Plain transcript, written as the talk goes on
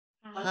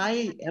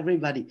Hi,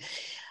 everybody.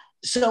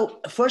 So,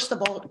 first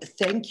of all,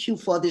 thank you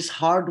for this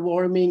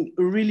heartwarming,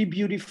 really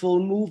beautiful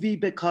movie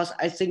because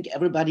I think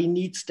everybody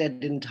needs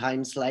that in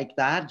times like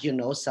that,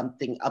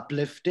 something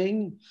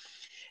uplifting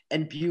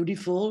and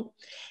beautiful.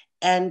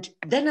 And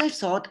then I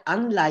thought,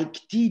 unlike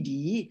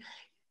Didi,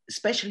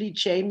 especially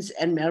James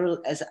and Meryl,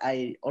 as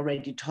I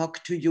already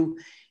talked to you,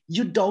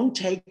 you don't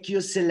take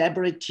your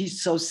celebrity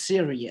so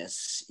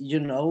serious,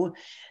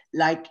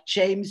 Like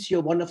James,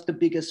 you're one of the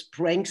biggest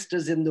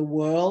pranksters in the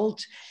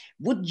world.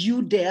 Would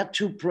you dare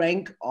to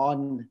prank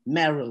on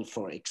Meryl,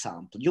 for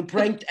example? You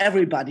pranked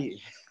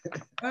everybody.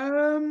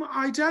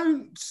 I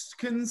don't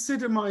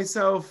consider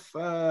myself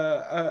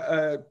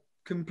a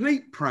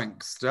complete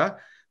prankster,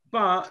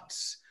 but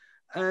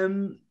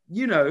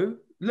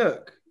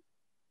look,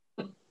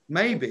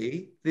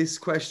 maybe this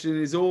question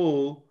is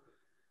all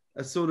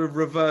a sort of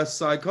reverse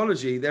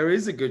psychology. There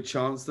is a good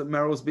chance that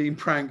Meryl's being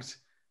pranked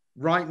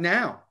right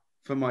now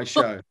for my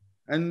show,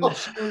 and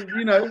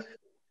who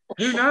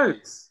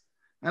knows?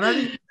 And I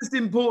think it's just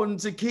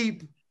important to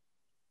keep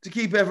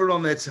everyone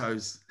on their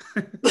toes.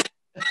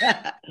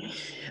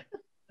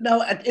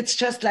 No, it's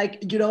just like,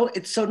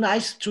 it's so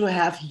nice to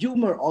have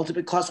humor also,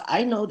 because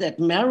I know that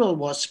Meryl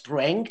was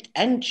pranked,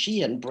 and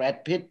she and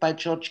Brad Pitt, by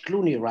George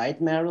Clooney, right,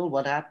 Meryl?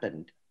 What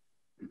happened?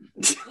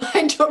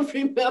 I don't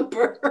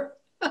remember.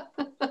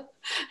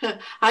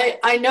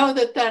 I know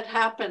that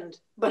happened,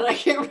 but I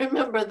can't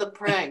remember the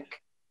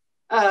prank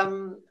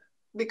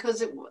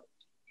because it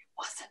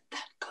wasn't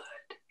that good.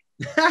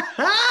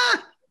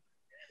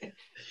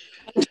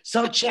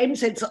 So,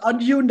 James, it's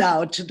on you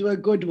now to do a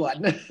good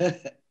one.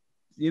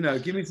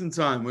 Give me some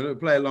time. We'll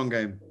play a long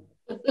game.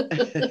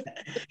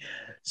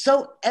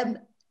 So,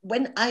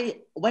 when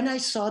I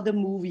saw the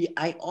movie,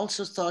 I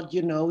also thought,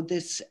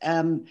 this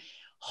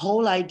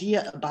whole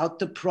idea about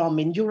the prom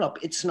in Europe,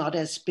 it's not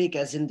as big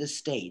as in the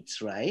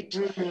States, right?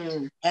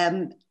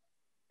 Mm-hmm.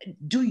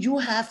 Do you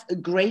have a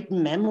great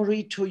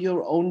memory to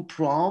your own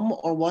prom,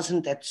 or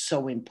wasn't that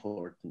so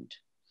important?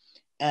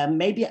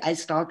 Maybe I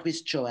start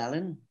with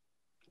Joellen.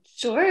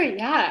 Sure,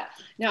 yeah.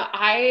 No,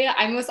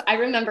 I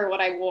remember what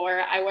I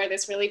wore. I wore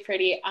this really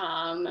pretty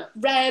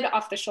red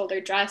off-the-shoulder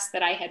dress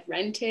that I had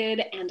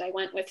rented, and I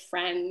went with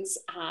friends,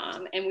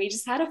 and we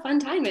just had a fun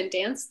time and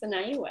danced the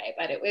night away.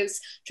 But it was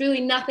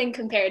truly nothing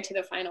compared to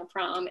the final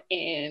prom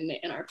in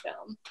our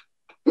film.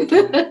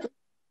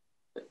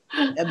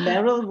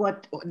 Meryl,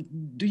 what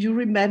do you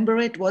remember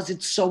it? Was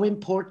it so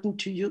important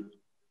to you?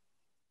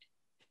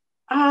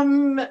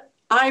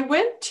 I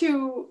went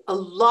to a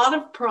lot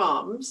of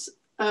proms.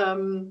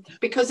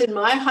 Because in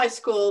my high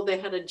school, they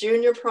had a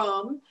junior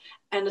prom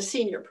and a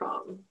senior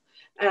prom.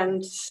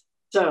 And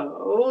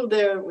so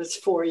there was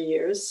 4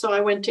 years. So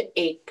I went to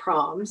 8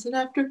 proms. And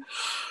after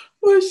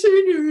my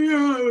senior year,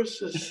 I was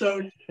just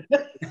so...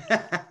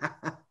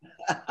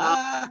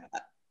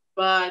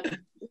 but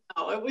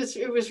no, it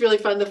was really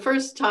fun. The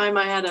first time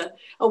I had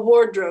a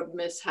wardrobe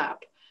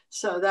mishap.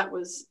 So that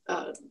was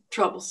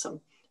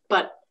troublesome.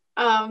 But...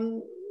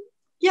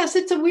 yes,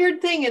 it's a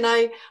weird thing, and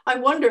I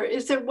wonder,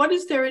 what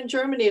is there in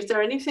Germany? Is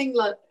there anything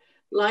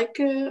like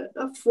a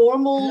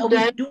formal? No,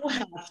 we do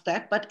have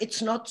that, but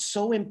it's not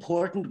so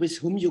important with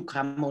whom you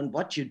come and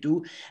what you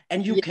do,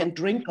 and you can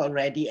drink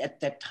already at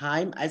that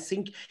time. I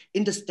think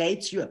in the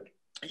States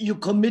you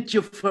commit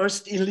your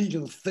first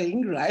illegal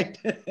thing, right?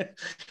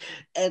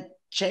 And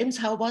James,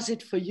 how was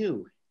it for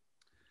you?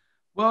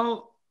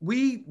 Well,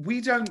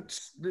 we don't,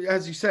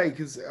 as you say,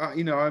 because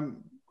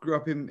I'm grew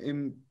up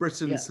in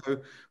Britain,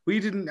 so we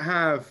didn't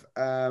have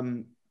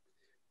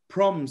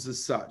proms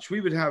as such. We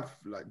would have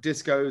like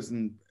discos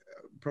and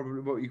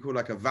probably what you call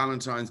like a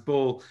Valentine's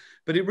ball,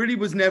 but it really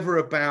was never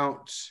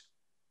about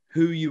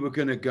who you were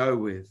going to go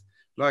with.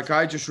 Like,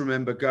 I just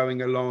remember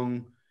going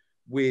along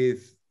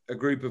with a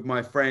group of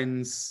my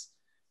friends,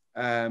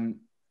 and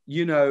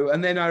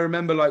then I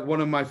remember like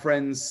one of my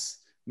friends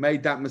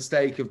made that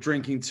mistake of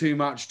drinking too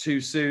much too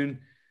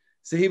soon.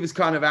 So he was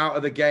kind of out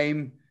of the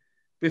game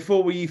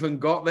before we even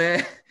got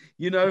there.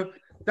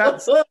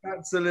 That's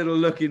a little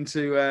look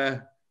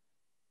into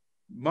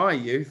my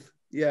youth.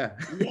 Yeah.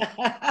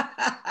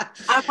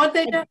 What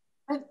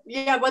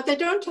they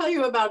don't tell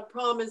you about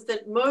prom is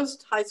that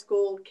most high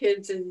school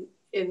kids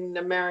in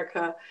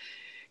America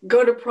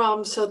go to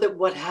prom so that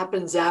what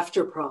happens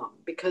after prom,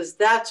 because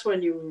that's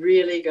when you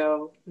really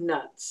go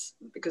nuts.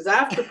 Because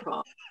after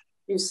prom,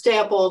 you stay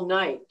up all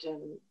night.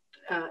 And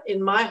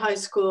in my high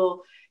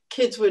school,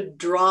 kids would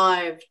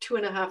drive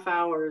 2.5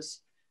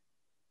 hours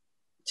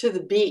to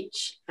the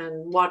beach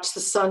and watch the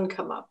sun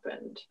come up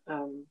and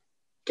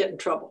get in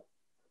trouble.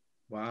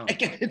 Wow.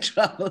 Get in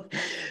trouble.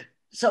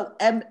 So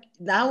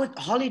now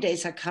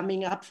holidays are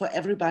coming up for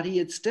everybody.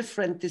 It's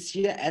different this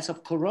year as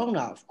of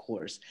Corona, of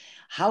course.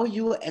 How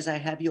you, as I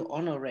have you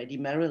on already,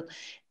 Meryl,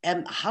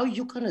 how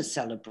you going to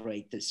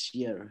celebrate this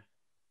year?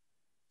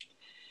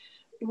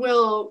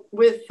 Well,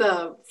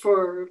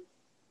 for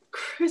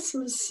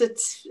Christmas,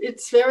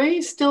 it's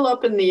very still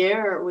up in the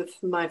air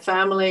with my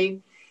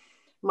family.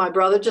 My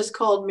brother just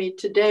called me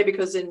today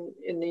because in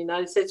the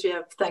United States we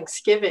have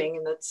Thanksgiving,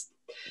 and that's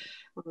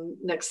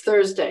next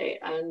Thursday,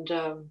 and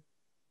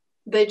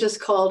they just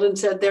called and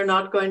said they're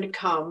not going to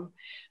come.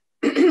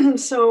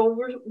 So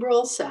we're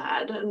all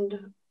sad,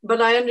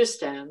 but I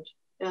understand.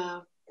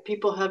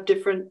 People have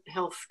different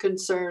health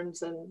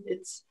concerns, and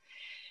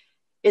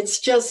it's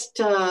just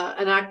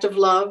an act of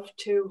love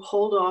to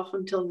hold off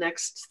until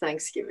next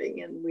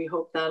Thanksgiving, and we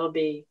hope that'll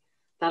be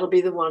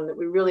the one that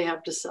we really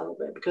have to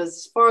celebrate. Because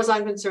as far as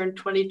I'm concerned,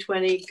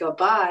 2020,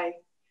 goodbye.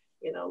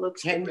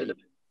 Let's get rid of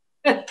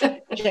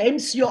it.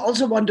 James, you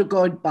also want to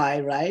go and buy,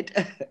 right?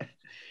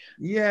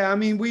 Yeah, I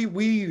mean,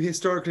 we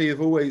historically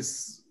have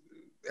always,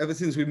 ever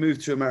since we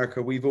moved to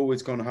America, we've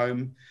always gone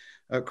home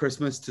at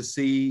Christmas to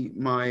see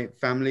my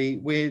family.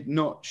 We're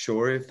not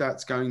sure if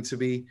that's going to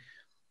be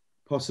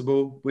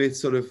possible. We're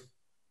sort of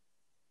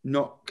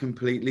not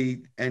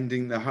completely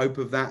ending the hope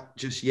of that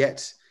just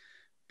yet.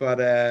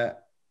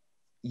 But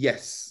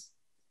yes,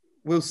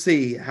 we'll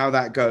see how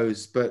that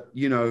goes. But,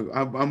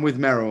 I'm with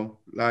Meryl.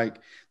 Like,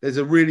 there's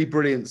a really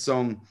brilliant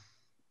song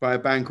by a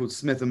band called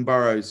Smith and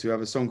Burrows, who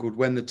have a song called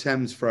When the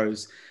Thames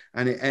Froze.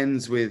 And it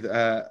ends with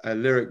a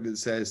lyric that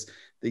says,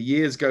 "The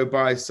years go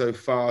by so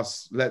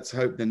fast, let's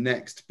hope the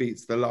next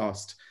beats the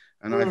last."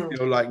 And I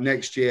feel like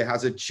next year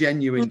has a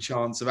genuine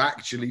chance of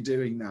actually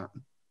doing that.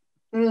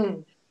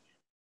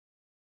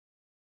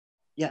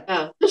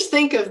 Yeah. Just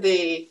think of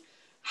the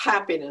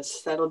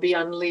happiness that'll be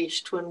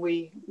unleashed when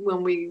we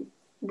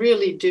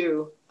really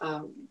do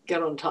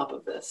get on top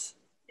of this.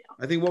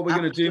 I think what we're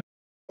going to do,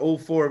 all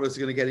four of us are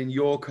going to get in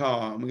your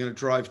car and we're going to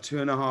drive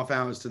 2.5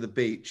 hours to the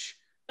beach.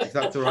 If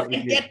that's all right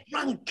with you. Get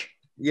drunk.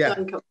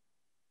 Yeah.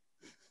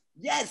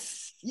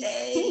 Yes,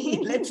 yay,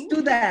 let's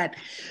do that.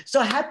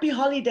 So happy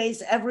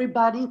holidays,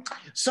 everybody.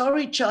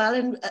 Sorry,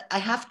 Charlene, I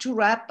have to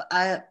wrap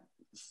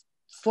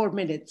 4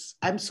 minutes.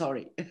 I'm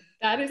sorry.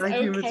 That is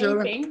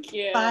okay. Thank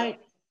you. Bye.